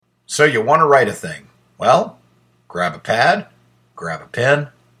So you want to write a thing. Well, grab a pad, grab a pen,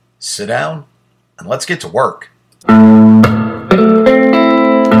 sit down, and let's get to work.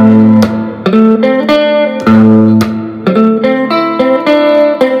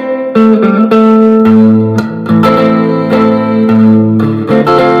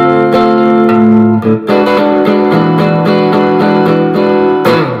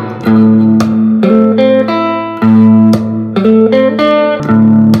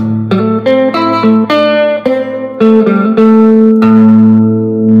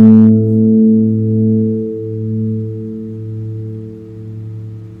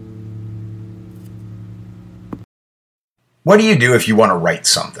 What do you do if you want to write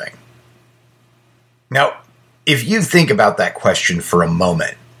something? Now, if you think about that question for a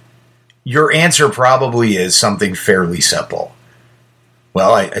moment, your answer probably is something fairly simple.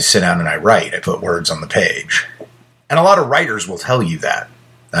 Well, I sit down and I write. I put words on the page. And a lot of writers will tell you that.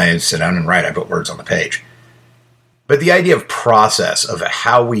 I sit down and write. I put words on the page. But the idea of process, of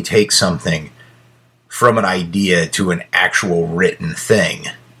how we take something from an idea to an actual written thing,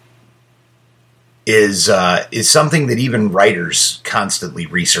 is something that even writers constantly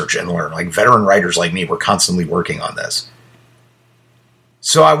research and learn. Like veteran writers like me, we're constantly working on this.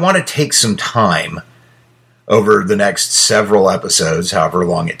 So I want to take some time over the next several episodes, however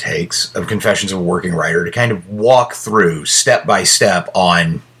long it takes, of Confessions of a Working Writer to kind of walk through step by step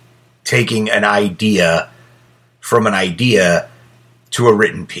on taking an idea from an idea to a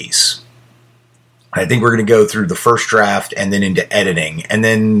written piece. I think we're going to go through the first draft and then into editing, and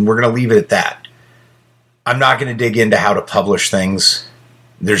then we're going to leave it at that. I'm not going to dig into how to publish things.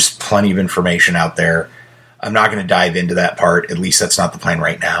 There's plenty of information out there. I'm not going to dive into that part. At least that's not the plan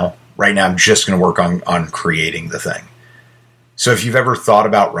right now. Right now, I'm just going to work on creating the thing. So if you've ever thought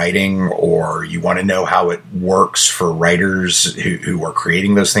about writing, or you want to know how it works for writers who are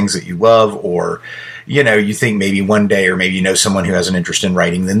creating those things that you love, or you think maybe one day, or maybe you know someone who has an interest in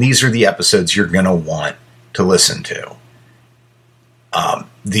writing, then these are the episodes you're going to want to listen to.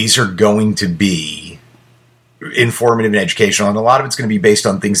 These are going to be informative and educational, and a lot of it's going to be based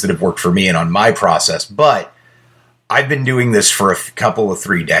on things that have worked for me and on my process. But I've been doing this for a couple of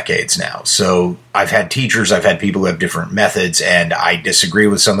 3 decades now. So I've had teachers, I've had people who have different methods, and I disagree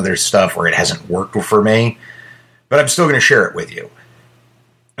with some of their stuff where it hasn't worked for me, but I'm still going to share it with you.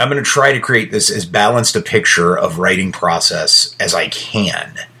 I'm going to try to create this as balanced a picture of writing process as I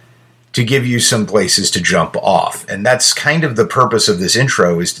can to give you some places to jump off. And that's kind of the purpose of this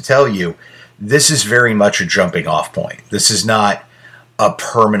intro, is to tell you this is very much a jumping off point. This is not a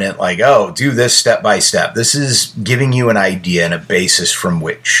permanent, do this step by step. This is giving you an idea and a basis from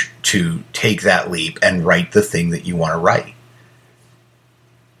which to take that leap and write the thing that you want to write.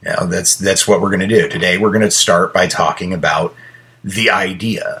 That's what we're going to do. Today we're going to start by talking about the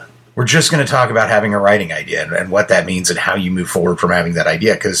idea. We're just going to talk about having a writing idea and what that means and how you move forward from having that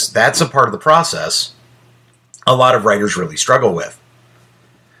idea, because that's a part of the process a lot of writers really struggle with.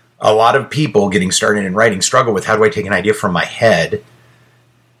 A lot of people getting started in writing struggle with, how do I take an idea from my head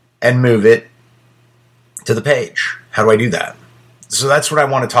and move it to the page? How do I do that? So that's what I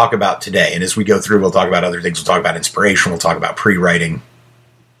want to talk about today. And as we go through, we'll talk about other things. We'll talk about inspiration. We'll talk about pre-writing.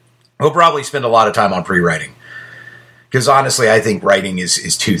 We'll probably spend a lot of time on pre-writing, because honestly, I think writing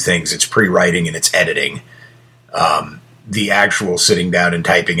is 2 things. It's pre-writing and it's editing. The actual sitting down and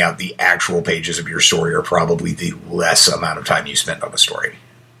typing out the actual pages of your story are probably the less amount of time you spend on the story.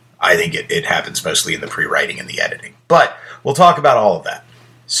 I think it happens mostly in the pre-writing and the editing. But we'll talk about all of that.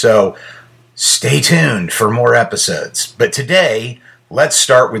 So stay tuned for more episodes. But today, let's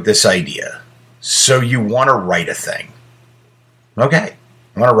start with this idea. So you want to write a thing. Okay,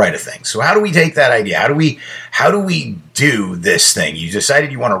 I want to write a thing. So how do we take that idea? How do we do this thing? You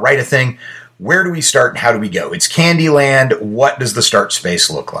decided you want to write a thing. Where do we start and how do we go? It's Candyland. What does the start space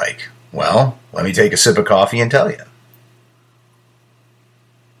look like? Well, let me take a sip of coffee and tell you.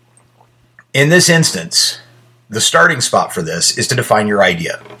 In this instance, the starting spot for this is to define your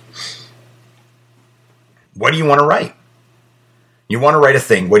idea. What do you want to write? You want to write a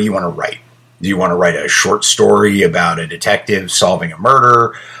thing. What do you want to write? Do you want to write a short story about a detective solving a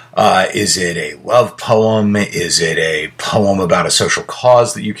murder? Is it a love poem? Is it a poem about a social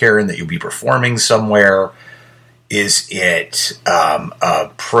cause that you care in that you'll be performing somewhere? Is it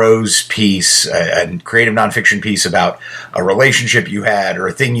a prose piece, a creative nonfiction piece about a relationship you had, or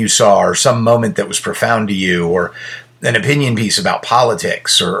a thing you saw, or some moment that was profound to you, or an opinion piece about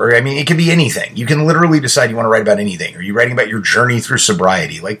politics, or it can be anything. You can literally decide you want to write about anything. Are you writing about your journey through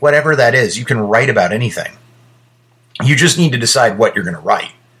sobriety? Whatever that is, you can write about anything. You just need to decide what you're going to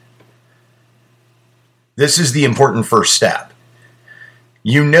write. This is the important first step.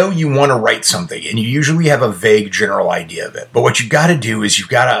 You know you want to write something, and you usually have a vague general idea of it. But what you've got to do is you've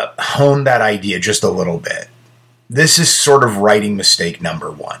got to hone that idea just a little bit. This is sort of writing mistake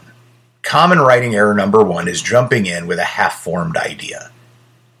number one. Common writing error number one is jumping in with a half-formed idea.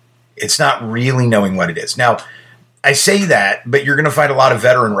 It's not really knowing what it is. Now, I say that, but you're going to find a lot of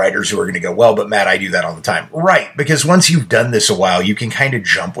veteran writers who are going to go, well, but Matt, I do that all the time. Right, because once you've done this a while, you can kind of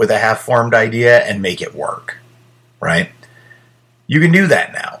jump with a half-formed idea and make it work, right? You can do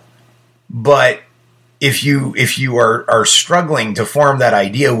that now. But if you are struggling to form that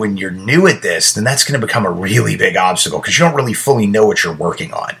idea when you're new at this, then that's going to become a really big obstacle because you don't really fully know what you're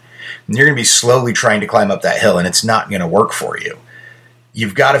working on. And you're going to be slowly trying to climb up that hill, and it's not going to work for you.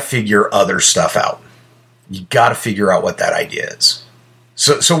 You've got to figure other stuff out. You got to figure out what that idea is.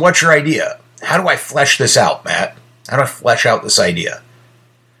 So what's your idea? How do I flesh this out, Matt? How do I flesh out this idea?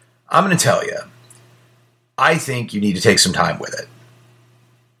 I'm going to tell you. I think you need to take some time with it.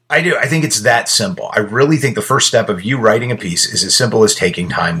 I do. I think it's that simple. I really think the first step of you writing a piece is as simple as taking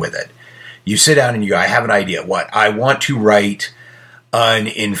time with it. You sit down and you go, I have an idea. What? I want to write an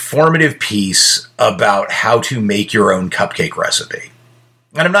informative piece about how to make your own cupcake recipe.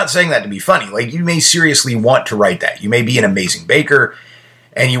 And I'm not saying that to be funny. Like, you may seriously want to write that. You may be an amazing baker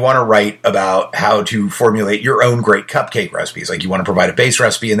and you want to write about how to formulate your own great cupcake recipes. Like, you want to provide a base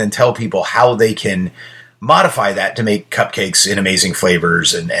recipe and then tell people how they can modify that to make cupcakes in amazing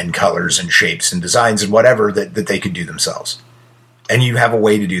flavors and colors and shapes and designs and whatever that they could do themselves. And you have a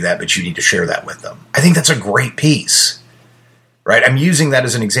way to do that, but you need to share that with them. I think that's a great piece. Right? I'm using that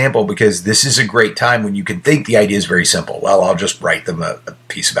as an example because this is a great time when you can think the idea is very simple. Well, I'll just write them a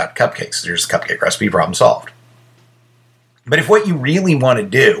piece about cupcakes. There's the cupcake recipe, problem solved. But if what you really want to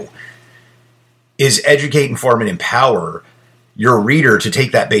do is educate, inform, and empower your reader to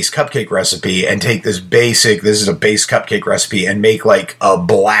take that base cupcake recipe and take this is a base cupcake recipe, and make like a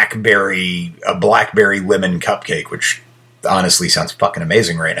blackberry lemon cupcake, which honestly sounds fucking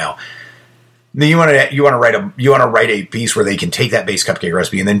amazing right now. Then you want to write a piece where they can take that base cupcake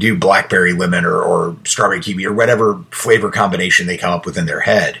recipe and then do blackberry lemon or strawberry kiwi or whatever flavor combination they come up with in their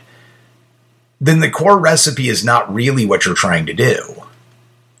head. Then the core recipe is not really what you're trying to do.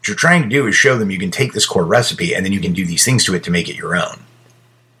 What you're trying to do is show them you can take this core recipe and then you can do these things to it to make it your own.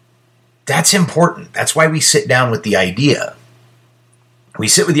 That's important. That's why we sit down with the idea. We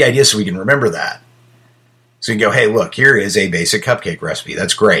sit with the idea so we can remember that. So you can go, hey, look, here is a basic cupcake recipe.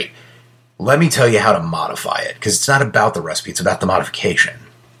 That's great. Let me tell you how to modify it, because it's not about the recipe, it's about the modification.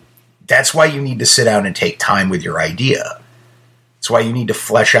 That's why you need to sit down and take time with your idea. That's why you need to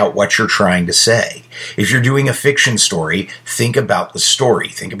flesh out what you're trying to say. If you're doing a fiction story, think about the story.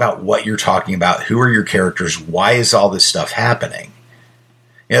 Think about what you're talking about. Who are your characters? Why is all this stuff happening?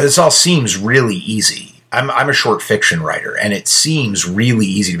 This all seems really easy. I'm a short fiction writer, and it seems really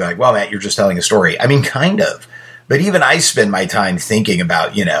easy to be like, well, Matt, you're just telling a story. I mean, kind of. But even I spend my time thinking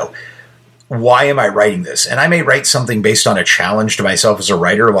about, why am I writing this? And I may write something based on a challenge to myself as a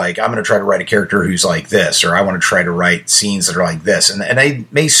writer, like I'm going to try to write a character who's like this, or I want to try to write scenes that are like this. And I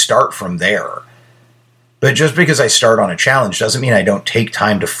may start from there. But just because I start on a challenge doesn't mean I don't take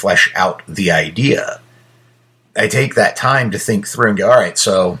time to flesh out the idea. I take that time to think through and go, all right,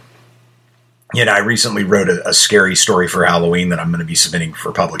 so, I recently wrote a scary story for Halloween that I'm going to be submitting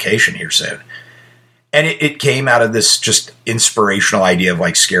for publication here soon. And it came out of this just inspirational idea of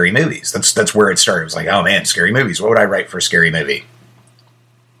like scary movies. That's where it started. It was like, oh man, scary movies. What would I write for a scary movie?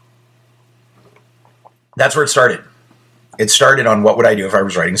 That's where it started. It started on what would I do if I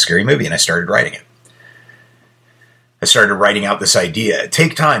was writing a scary movie, and I started writing it. I started writing out this idea.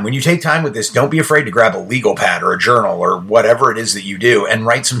 Take time. When you take time with this, don't be afraid to grab a legal pad or a journal or whatever it is that you do and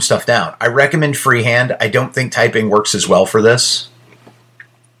write some stuff down. I recommend freehand. I don't think typing works as well for this.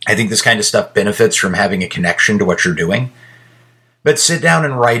 I think this kind of stuff benefits from having a connection to what you're doing. But sit down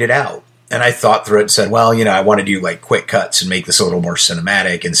and write it out. And I thought through it and said, well, I want to do like quick cuts and make this a little more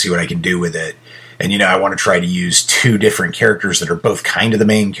cinematic and see what I can do with it. And, I want to try to use two different characters that are both kind of the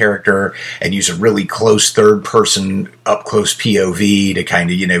main character and use a really close third person up close POV to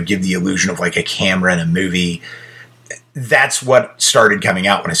kind of, give the illusion of like a camera in a movie. That's what started coming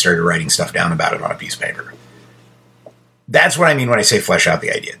out when I started writing stuff down about it on a piece of paper. That's what I mean when I say flesh out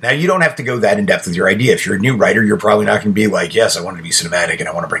the idea. Now, you don't have to go that in depth with your idea. If you're a new writer, you're probably not going to be like, yes, I want it to be cinematic and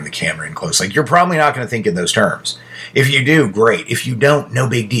I want to bring the camera in close. Like, you're probably not going to think in those terms. If you do, great. If you don't, no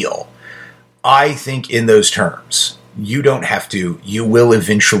big deal. I think in those terms. You don't have to. You will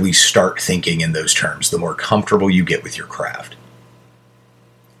eventually start thinking in those terms the more comfortable you get with your craft.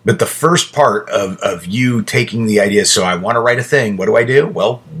 But the first part of you taking the idea, so I want to write a thing, what do I do?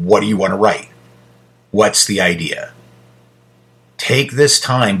 Well, what do you want to write? What's the idea? Take this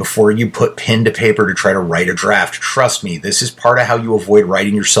time before you put pen to paper to try to write a draft. Trust me, this is part of how you avoid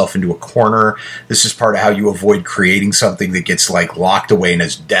writing yourself into a corner. This is part of how you avoid creating something that gets like locked away in a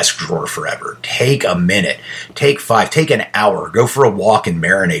desk drawer forever. Take a minute, take 5, take an hour, go for a walk and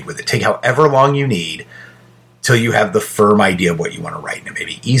marinate with it. Take however long you need till you have the firm idea of what you want to write. And it may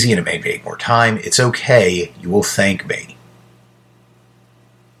be easy and it may take more time. It's okay. You will thank me.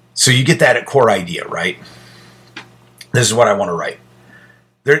 So you get that core idea, right? This is what I want to write.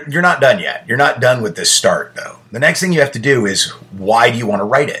 You're not done yet. You're not done with this start, though. The next thing you have to do is, why do you want to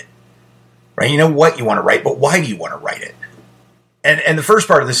write it? Right? You know what you want to write, but why do you want to write it? And the first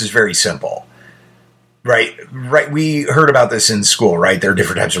part of this is very simple. Right? We heard about this in school, right? There are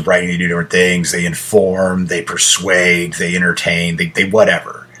different types of writing. They do different things. They inform, they persuade, they entertain, they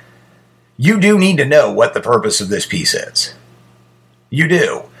whatever. You do need to know what the purpose of this piece is. You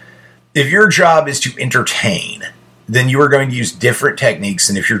do. If your job is to entertain, then you are going to use different techniques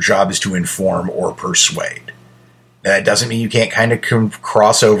than if your job is to inform or persuade. That doesn't mean you can't kind of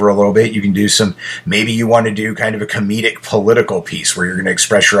cross over a little bit. You can do maybe you want to do kind of a comedic political piece where you're going to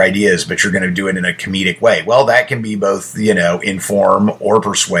express your ideas, but you're going to do it in a comedic way. Well, that can be both, inform or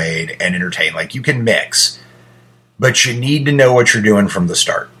persuade and entertain. Like, you can mix, but you need to know what you're doing from the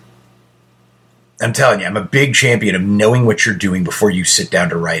start. I'm telling you, I'm a big champion of knowing what you're doing before you sit down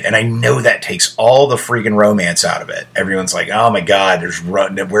to write. And I know that takes all the freaking romance out of it. Everyone's like, oh my God,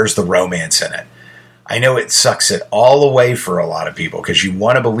 where's the romance in it? I know it sucks it all away for a lot of people because you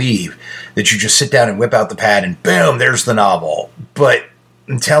want to believe that you just sit down and whip out the pad and boom, there's the novel. But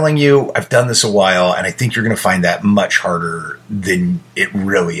I'm telling you, I've done this a while, and I think you're going to find that much harder than it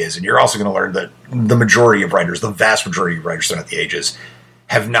really is. And you're also going to learn that the majority of writers, the vast majority of writers throughout the ages,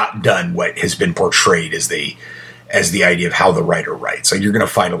 have not done what has been portrayed as the idea of how the writer writes. Like, you're going to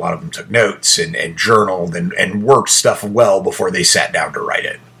find a lot of them took notes and journaled and worked stuff well before they sat down to write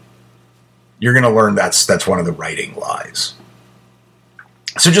it. You're going to learn that's one of the writing lies.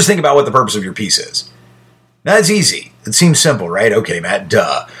 So just think about what the purpose of your piece is. Now, it's easy. It seems simple, right? Okay, Matt,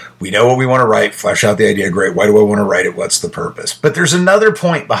 duh. We know what we want to write. Flesh out the idea. Great. Why do I want to write it? What's the purpose? But there's another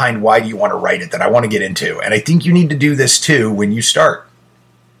point behind why do you want to write it that I want to get into. And I think you need to do this too when you start.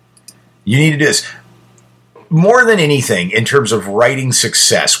 You need to do this. More than anything, in terms of writing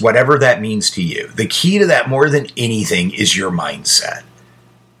success, whatever that means to you, the key to that more than anything is your mindset.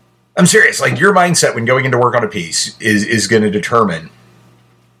 I'm serious. Like, your mindset when going into work on a piece is going to determine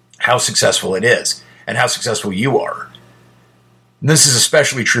how successful it is and how successful you are. And this is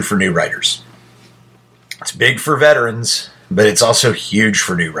especially true for new writers. It's big for veterans, but it's also huge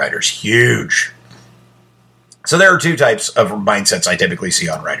for new writers. Huge. So there are two types of mindsets I typically see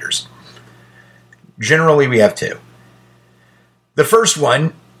on writers. Generally, we have two. The first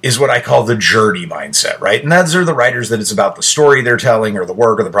one is what I call the journey mindset, right? And those are the writers that it's about the story they're telling or the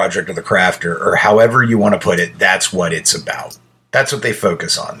work or the project or the craft or however you want to put it. That's what it's about. That's what they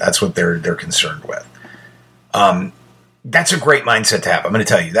focus on. That's what they're concerned with. That's a great mindset to have. I'm going to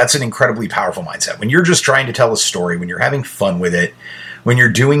tell you, that's an incredibly powerful mindset. When you're just trying to tell a story, when you're having fun with it, when you're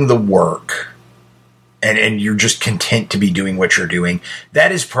doing the work, and you're just content to be doing what you're doing,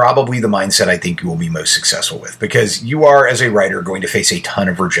 that is probably the mindset I think you will be most successful with, because you are, as a writer, going to face a ton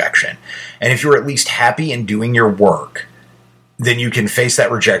of rejection. And if you're at least happy in doing your work, then you can face that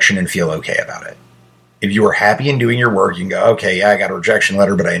rejection and feel okay about it. If you are happy in doing your work, you can go, okay, yeah, I got a rejection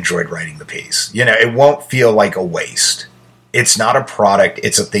letter, but I enjoyed writing the piece. It won't feel like a waste. It's not a product.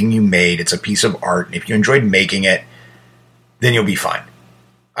 It's a thing you made. It's a piece of art. And if you enjoyed making it, then you'll be fine.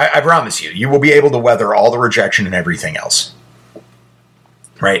 I promise you will be able to weather all the rejection and everything else.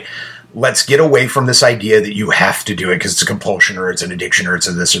 Right? Let's get away from this idea that you have to do it because it's a compulsion or it's an addiction or it's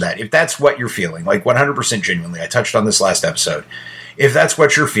a this or that. If that's what you're feeling, like 100% genuinely, I touched on this last episode. If that's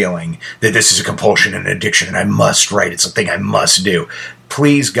what you're feeling, that this is a compulsion and an addiction and I must write, it's a thing I must do,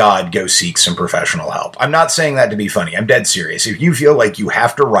 please, God, go seek some professional help. I'm not saying that to be funny. I'm dead serious. If you feel like you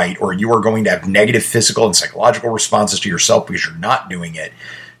have to write or you are going to have negative physical and psychological responses to yourself because you're not doing it,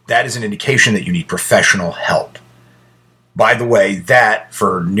 that is an indication that you need professional help. By the way, that,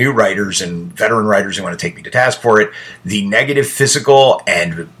 for new writers and veteran writers who want to take me to task for it, the negative physical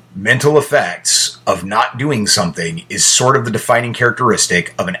and mental effects of not doing something is sort of the defining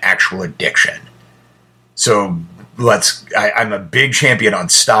characteristic of an actual addiction. So I'm a big champion on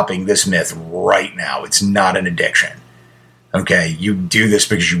stopping this myth right now. It's not an addiction. Okay, you do this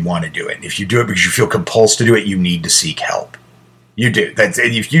because you want to do it. And if you do it because you feel compelled to do it, you need to seek help. You do.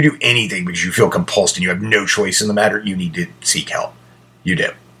 If you do anything because you feel compelled and you have no choice in the matter, you need to seek help. You do.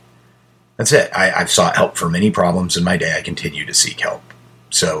 That's it. I've sought help for many problems in my day. I continue to seek help.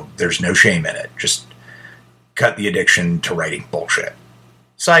 So there's no shame in it. Just cut the addiction to writing bullshit.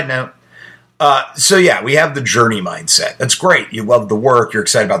 Side note. So yeah, we have the journey mindset. That's great. You love the work. You're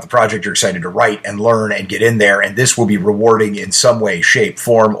excited about the project. You're excited to write and learn and get in there. And this will be rewarding in some way, shape,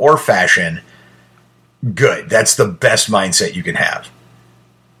 form, or fashion. Good. That's the best mindset you can have.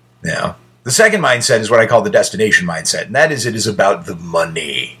 Now, the second mindset is what I call the destination mindset. And that is, it is about the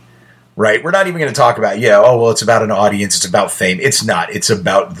money, right? We're not even going to talk about, it's about an audience. It's about fame. It's not. It's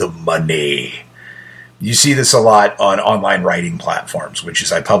about the money. You see this a lot on online writing platforms, which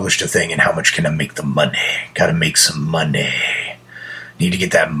is I published a thing and how much can I make the money? Got to make some money. Need to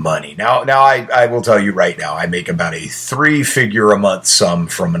get that money. Now I will tell you right now, I make about a 3-figure a month sum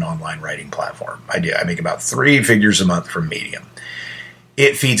from an online writing platform. I make about 3 figures a month from Medium.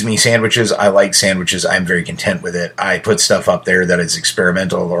 It feeds me sandwiches. I like sandwiches. I'm very content with it. I put stuff up there that is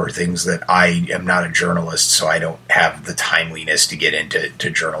experimental or things that I am not a journalist, so I don't have the timeliness to get into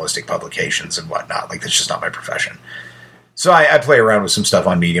journalistic publications and whatnot. Like, that's just not my profession. So I play around with some stuff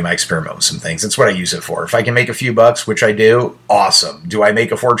on Medium. I experiment with some things. That's what I use it for. If I can make a few bucks, which I do, awesome. Do I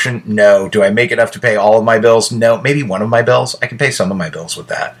make a fortune? No. Do I make enough to pay all of my bills? No. Maybe one of my bills. I can pay some of my bills with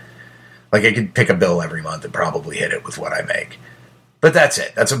that. Like, I could pick a bill every month and probably hit it with what I make. But that's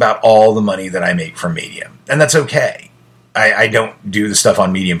it. That's about all the money that I make from Medium. And that's okay. I don't do the stuff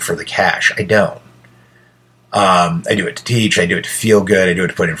on Medium for the cash. I don't. I do it to teach. I do it to feel good. I do it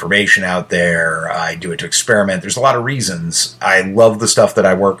to put information out there. I do it to experiment. There's a lot of reasons. I love the stuff that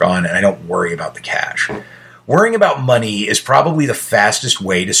I work on, and I don't worry about the cash. Worrying about money is probably the fastest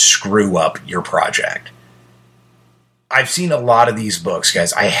way to screw up your project. I've seen a lot of these books,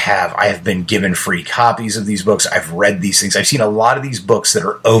 guys. I have been given free copies of these books. I've read these things. I've seen a lot of these books that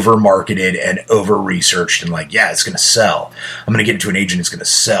are over-marketed and over-researched and like, yeah, it's going to sell. I'm going to get it to an agent. It's going to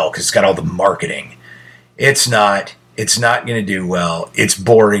sell because it's got all the marketing. It's not. It's not going to do well. It's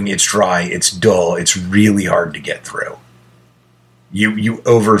boring. It's dry. It's dull. It's really hard to get through. You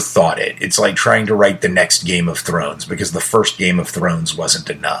overthought it. It's like trying to write the next Game of Thrones because the first Game of Thrones wasn't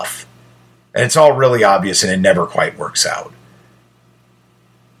enough. And it's all really obvious, and it never quite works out.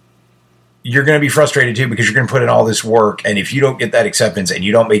 You're going to be frustrated, too, because you're going to put in all this work, and if you don't get that acceptance and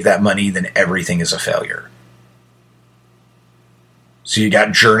you don't make that money, then everything is a failure. So you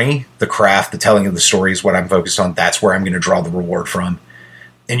got journey, the craft, the telling of the story is what I'm focused on. That's where I'm going to draw the reward from.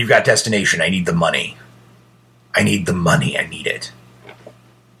 And you've got destination. I need the money. I need the money. I need it.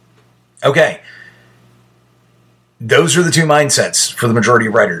 Okay. Those are the 2 mindsets for the majority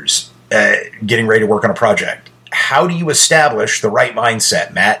of writers. Getting ready to work on a project. How do you establish the right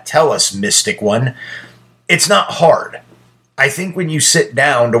mindset, Matt? Tell us, Mystic One. It's not hard. I think when you sit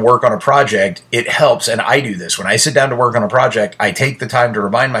down to work on a project, it helps, and I do this. When I sit down to work on a project, I take the time to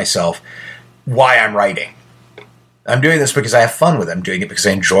remind myself why I'm writing. I'm doing this because I have fun with it. I'm doing it because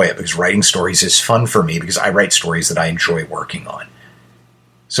I enjoy it, because writing stories is fun for me, because I write stories that I enjoy working on.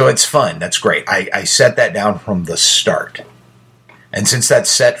 So it's fun. That's great. I set that down from the start. And since that's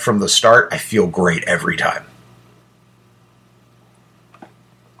set from the start, I feel great every time.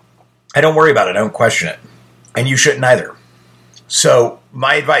 I don't worry about it. I don't question it. And you shouldn't either. So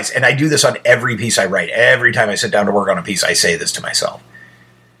my advice, and I do this on every piece I write. Every time I sit down to work on a piece, I say this to myself.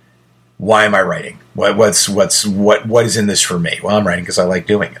 Why am I writing? What is in this for me? Well, I'm writing because I like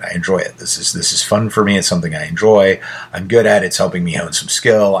doing it. I enjoy it. This is fun for me. It's something I enjoy. I'm good at it. It's helping me hone some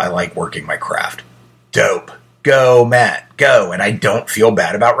skill. I like working my craft. Dope. Go, Matt, go. And I don't feel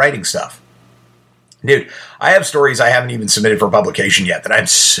bad about writing stuff. Dude, I have stories I haven't even submitted for publication yet that I'm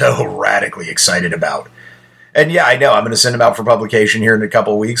so radically excited about. And yeah, I know I'm going to send them out for publication here in a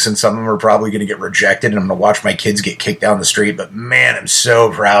couple of weeks, and some of them are probably going to get rejected, and I'm going to watch my kids get kicked down the street. But man, I'm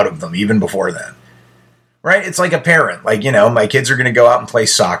so proud of them, even before then. Right? It's like a parent. Like, my kids are going to go out and play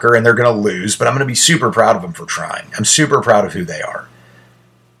soccer, and they're going to lose, but I'm going to be super proud of them for trying. I'm super proud of who they are.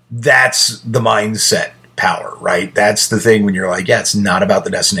 That's the mindset power, right? That's the thing when you're like, yeah, it's not about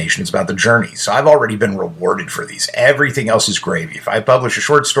the destination, it's about the journey. So I've already been rewarded for these. Everything else is gravy. If I publish a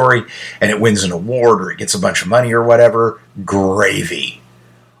short story and it wins an award or it gets a bunch of money or whatever, gravy.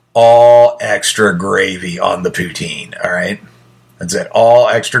 All extra gravy on the poutine, all right? That's it. All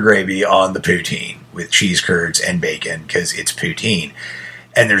extra gravy on the poutine with cheese curds and bacon because it's poutine.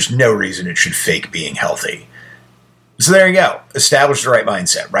 And there's no reason it should fake being healthy. So there you go. Establish the right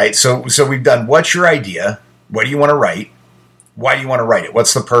mindset, right? So we've done what's your idea? What do you want to write? Why do you want to write it?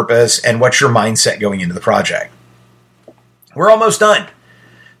 What's the purpose? And what's your mindset going into the project? We're almost done.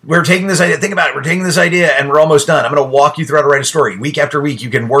 We're taking this idea. Think about it. We're taking this idea and we're almost done. I'm going to walk you through how to write a story. Week after week,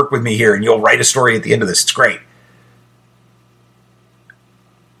 you can work with me here and you'll write a story at the end of this. It's great.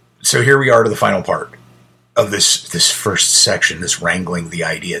 So here we are to the final part of this first section, this wrangling the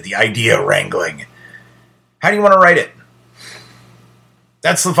idea wrangling. How do you want to write it?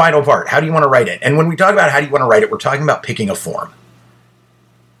 That's the final part. How do you want to write it? And when we talk about how do you want to write it, we're talking about picking a form.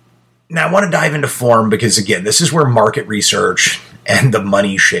 Now, I want to dive into form because, again, this is where market research and the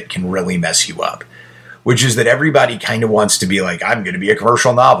money shit can really mess you up, which is that everybody kind of wants to be like, I'm going to be a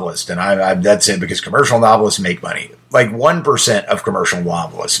commercial novelist, and that's it, because commercial novelists make money. Like 1% of commercial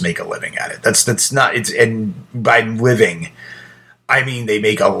novelists make a living at it. That's not, and by living, I mean they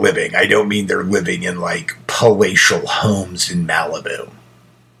make a living. I don't mean they're living in like palatial homes in Malibu.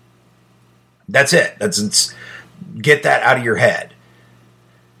 That's it. Get that out of your head.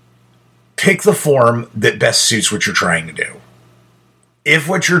 Pick the form that best suits what you're trying to do. If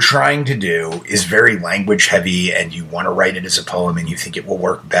what you're trying to do is very language heavy and you want to write it as a poem and you think it will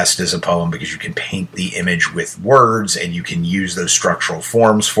work best as a poem because you can paint the image with words and you can use those structural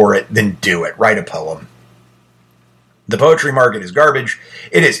forms for it, then do it. Write a poem. The poetry market is garbage.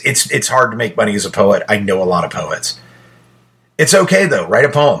 It is. It's hard to make money as a poet. I know a lot of poets. It's okay, though. Write a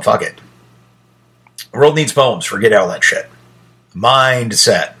poem. Fuck it. The world needs poems. Forget all that shit.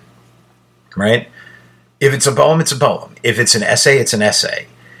 Mindset. Right? If it's a poem, it's a poem. If it's an essay, it's an essay.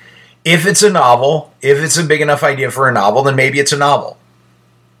 If it's a novel, if it's a big enough idea for a novel, then maybe it's a novel.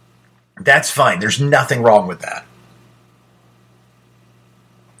 That's fine. There's nothing wrong with that.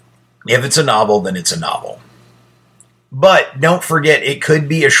 If it's a novel, then it's a novel. But don't forget, it could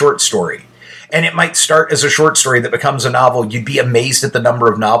be a short story. And it might start as a short story that becomes a novel. You'd be amazed at the number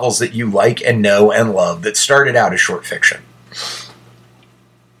of novels that you like and know and love that started out as short fiction.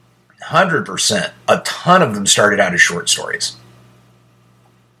 100%. A ton of them started out as short stories.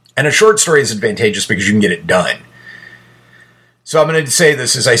 And a short story is advantageous because you can get it done. So I'm going to say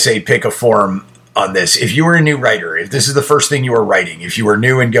this as I say pick a form on this. If you were a new writer, if this is the first thing you are writing, if you were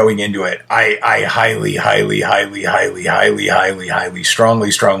new and going into it, I highly,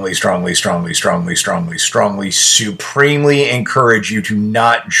 strongly, supremely encourage you to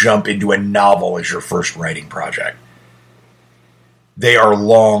not jump into a novel as your first writing project. They are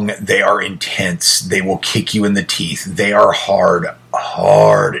long, they are intense, they will kick you in the teeth, they are hard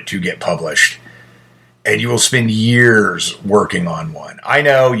to get published. And you will spend years working on one. I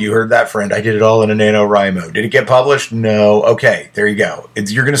know, you heard that, friend. I did it all in a NaNoWriMo. Did it get published? No. Okay, there you go.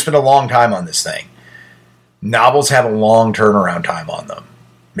 You're going to spend a long time on this thing. Novels have a long turnaround time on them.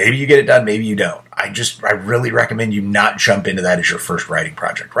 Maybe you get it done, maybe you don't. I really recommend you not jump into that as your first writing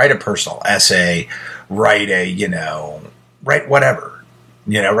project. Write a personal essay, write whatever.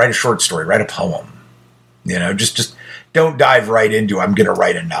 Write a short story, write a poem. Just don't dive right into, I'm going to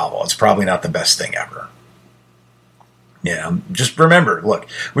write a novel. It's probably not the best thing ever. Just remember, look,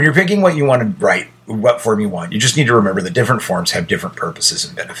 when you're picking what you want to write, what form you want, you just need to remember that different forms have different purposes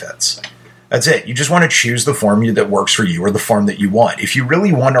and benefits. That's it. You just want to choose the form that works for you or the form that you want. If you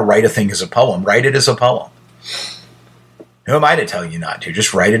really want to write a thing as a poem, write it as a poem. Who am I to tell you not to?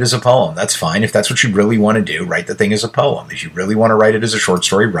 Just write it as a poem. That's fine. If that's what you really want to do, write the thing as a poem. If you really want to write it as a short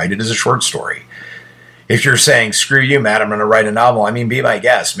story, write it as a short story. If you're saying, screw you, Matt, I'm going to write a novel, I mean, be my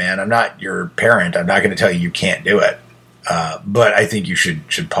guest, man. I'm not your parent. I'm not going to tell you can't do it. But I think you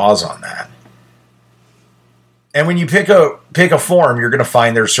should pause on that. And when you pick a form, you're going to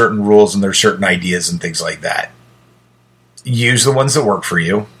find there's certain rules and there's certain ideas and things like that. Use the ones that work for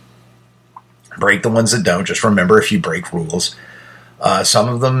you. Break the ones that don't. Just remember, if you break rules, some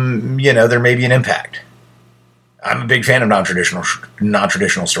of them, there may be an impact. I'm a big fan of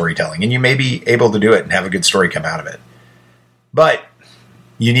non-traditional storytelling, and you may be able to do it and have a good story come out of it. But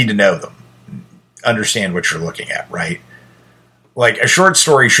you need to know them. Understand what you're looking at, right? Like, a short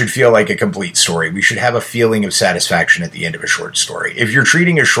story should feel like a complete story. We should have a feeling of satisfaction at the end of a short story. If you're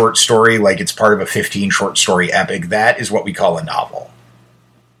treating a short story like it's part of a 15 short story epic, that is what we call a novel.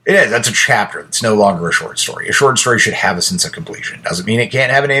 It is. That's a chapter. It's no longer a short story. A short story should have a sense of completion. Doesn't mean it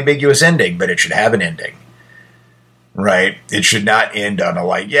can't have an ambiguous ending, but it should have an ending. Right? It should not end on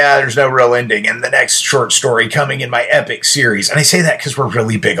there's no real ending, and the next short story coming in my epic series. And I say that because we're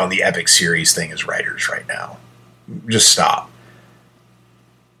really big on the epic series thing as writers right now. Just stop.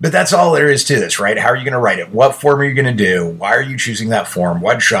 But that's all there is to this, right? How are you going to write it? What form are you going to do? Why are you choosing that form?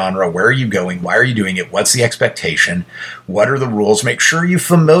 What genre? Where are you going? Why are you doing it? What's the expectation? What are the rules? Make sure you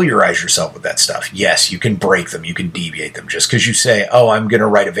familiarize yourself with that stuff. Yes, you can break them. You can deviate them. Just because you say, I'm going to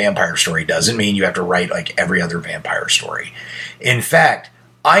write a vampire story doesn't mean you have to write like every other vampire story. In fact,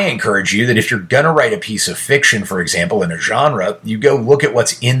 I encourage you that if you're going to write a piece of fiction, for example, in a genre, you go look at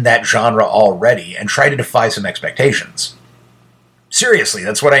what's in that genre already and try to defy some expectations. Seriously,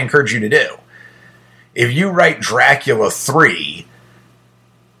 that's what I encourage you to do. If you write Dracula 3,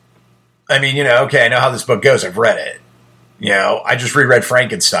 I mean, okay, I know how this book goes. I've read it. I just reread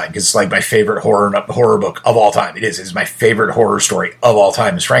Frankenstein because it's like my favorite horror book of all time. It's my favorite horror story of all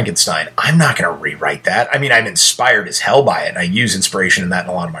time is Frankenstein. I'm not going to rewrite that. I mean, I'm inspired as hell by it, and I use inspiration in that in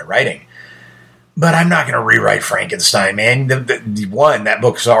a lot of my writing. But I'm not going to rewrite Frankenstein, man. One, that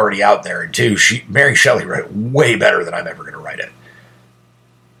book's already out there, and two, Mary Shelley wrote it way better than I'm ever going to write it.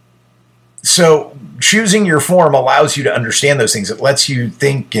 So choosing your form allows you to understand those things. It lets you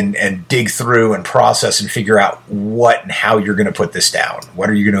think and dig through and process and figure out what and how you're going to put this down. What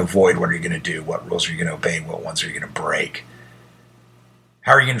are you going to avoid? What are you going to do? What rules are you going to obey? What ones are you going to break?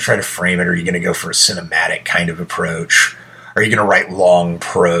 How are you going to try to frame it? Are you going to go for a cinematic kind of approach? Are you going to write long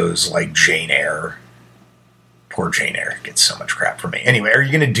prose like Jane Eyre? Poor Jane Eyre gets so much crap from me. Anyway, are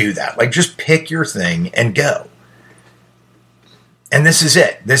you going to do that? Like, just pick your thing and go. And this is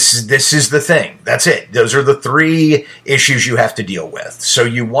it. This is the thing. That's it. Those are the three issues you have to deal with. So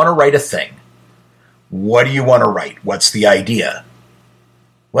you want to write a thing. What do you want to write? What's the idea?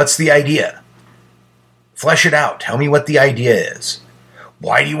 What's the idea? Flesh it out. Tell me what the idea is.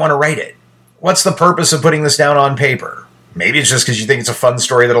 Why do you want to write it? What's the purpose of putting this down on paper? Maybe it's just because you think it's a fun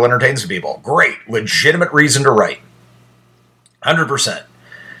story that'll entertain some people. Great. Legitimate reason to write. 100%.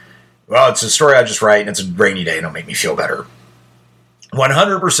 Well, it's a story I just write, and it's a rainy day, and it'll make me feel better.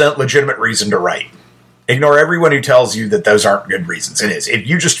 100% legitimate reason to write. Ignore everyone who tells you that those aren't good reasons. It is. If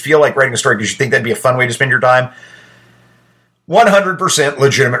you just feel like writing a story because you think that'd be a fun way to spend your time, 100%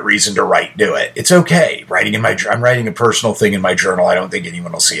 legitimate reason to write. Do it. It's okay. I'm writing a personal thing in my journal. I don't think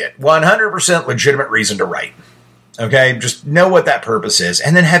anyone will see it. 100% legitimate reason to write. Okay? Just know what that purpose is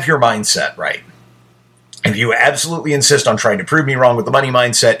and then have your mindset right. If you absolutely insist on trying to prove me wrong with the money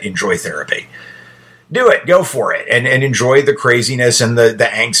mindset, enjoy therapy. Do it. Go for it. And enjoy the craziness and the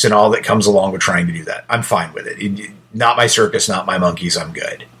angst and all that comes along with trying to do that. I'm fine with it. Not my circus, not my monkeys. I'm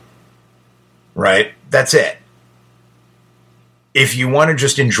good. Right? That's it. If you want to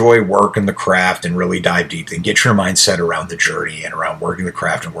just enjoy work and the craft and really dive deep, then get your mindset around the journey and around working the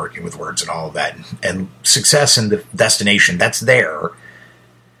craft and working with words and all of that. And success and the destination, that's there.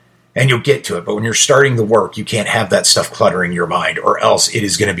 And you'll get to it. But when you're starting the work, you can't have that stuff cluttering your mind, or else it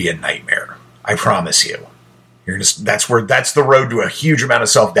is going to be a nightmare. I promise you. That's the road to a huge amount of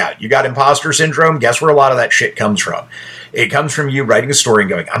self-doubt. You got imposter syndrome? Guess where a lot of that shit comes from? It comes from you writing a story and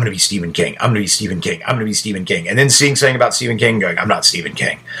going, I'm going to be Stephen King. I'm going to be Stephen King. I'm going to be Stephen King. And then seeing something about Stephen King and going, I'm not Stephen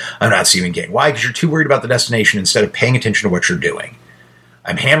King. I'm not Stephen King. Why? Because you're too worried about the destination instead of paying attention to what you're doing.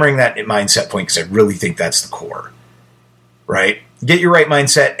 I'm hammering that mindset point because I really think that's the core. Right? Get your right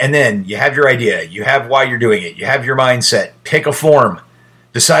mindset, and then you have your idea. You have why you're doing it. You have your mindset. Pick a form.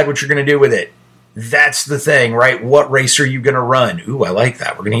 Decide what you're going to do with it. That's the thing, right? What race are you going to run? Ooh, I like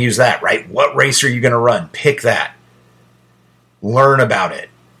that. We're going to use that, right? What race are you going to run? Pick that. Learn about it.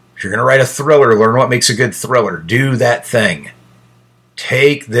 If you're going to write a thriller, learn what makes a good thriller. Do that thing.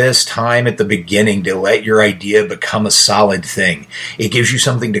 Take this time at the beginning to let your idea become a solid thing. It gives you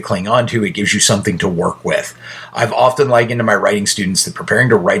something to cling on to. It gives you something to work with. I've often likened to my writing students that preparing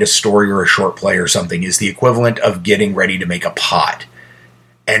to write a story or a short play or something is the equivalent of getting ready to make a pot.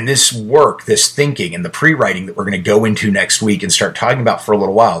 And this work, this thinking, and the pre-writing that we're going to go into next week and start talking about for a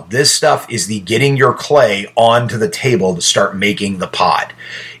little while, this stuff is the getting your clay onto the table to start making the pot.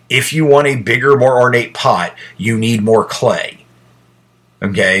 If you want a bigger, more ornate pot, you need more clay.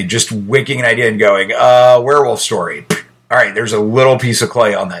 Okay, just wicking an idea and going, werewolf story. All right, there's a little piece of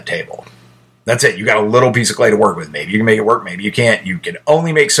clay on that table. That's it. You got a little piece of clay to work with. Maybe you can make it work, maybe you can't. You can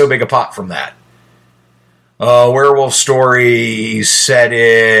only make so big a pot from that. Werewolf story set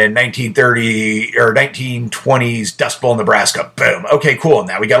in 1930 or 1920s Dust Bowl, Nebraska. Boom. Okay, cool.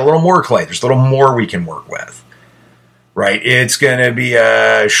 Now we got a little more clay. There's a little more we can work with. Right? It's going to be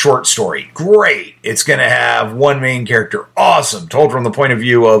a short story. Great. It's going to have one main character. Awesome. Told from the point of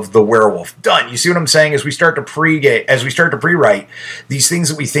view of the werewolf. Done. You see what I'm saying? As we start to pre-write, these things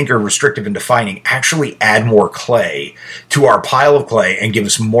that we think are restrictive and defining actually add more clay to our pile of clay and give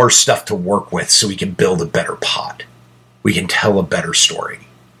us more stuff to work with so we can build a better pot. We can tell a better story.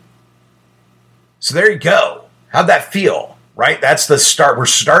 So there you go. How'd that feel? Right? That's the start. We're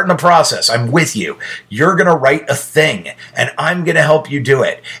starting the process. I'm with you. You're going to write a thing, and I'm going to help you do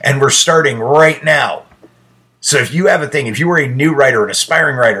it. And we're starting right now. So if you have a thing, if you are a new writer, an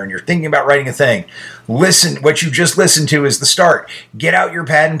aspiring writer, and you're thinking about writing a thing, listen, what you just listened to is the start. Get out your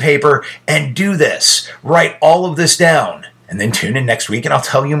pad and paper and do this. Write all of this down. And then tune in next week, and I'll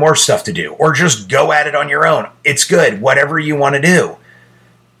tell you more stuff to do. Or just go at it on your own. It's good. Whatever you want to do.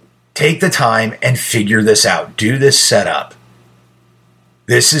 Take the time and figure this out. Do this setup.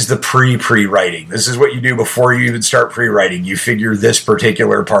 This is the pre-writing. This is what you do before you even start pre-writing. You figure this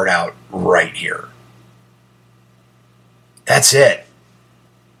particular part out right here. That's it.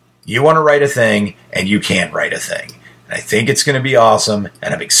 You want to write a thing, and you can't write a thing. And I think it's going to be awesome,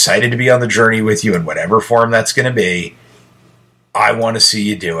 and I'm excited to be on the journey with you in whatever form that's going to be. I want to see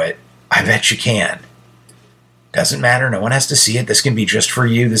you do it. I bet you can. Doesn't matter. No one has to see it. This can be just for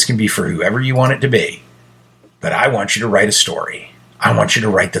you. This can be for whoever you want it to be. But I want you to write a story. I want you to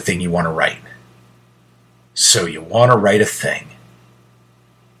write the thing you want to write. So you want to write a thing.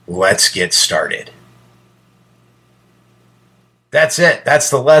 Let's get started. That's it. That's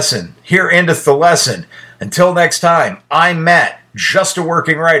the lesson. Here endeth the lesson. Until next time, I'm Matt, just a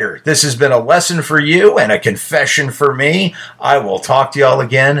working writer. This has been a lesson for you and a confession for me. I will talk to y'all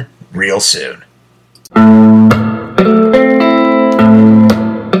again real soon.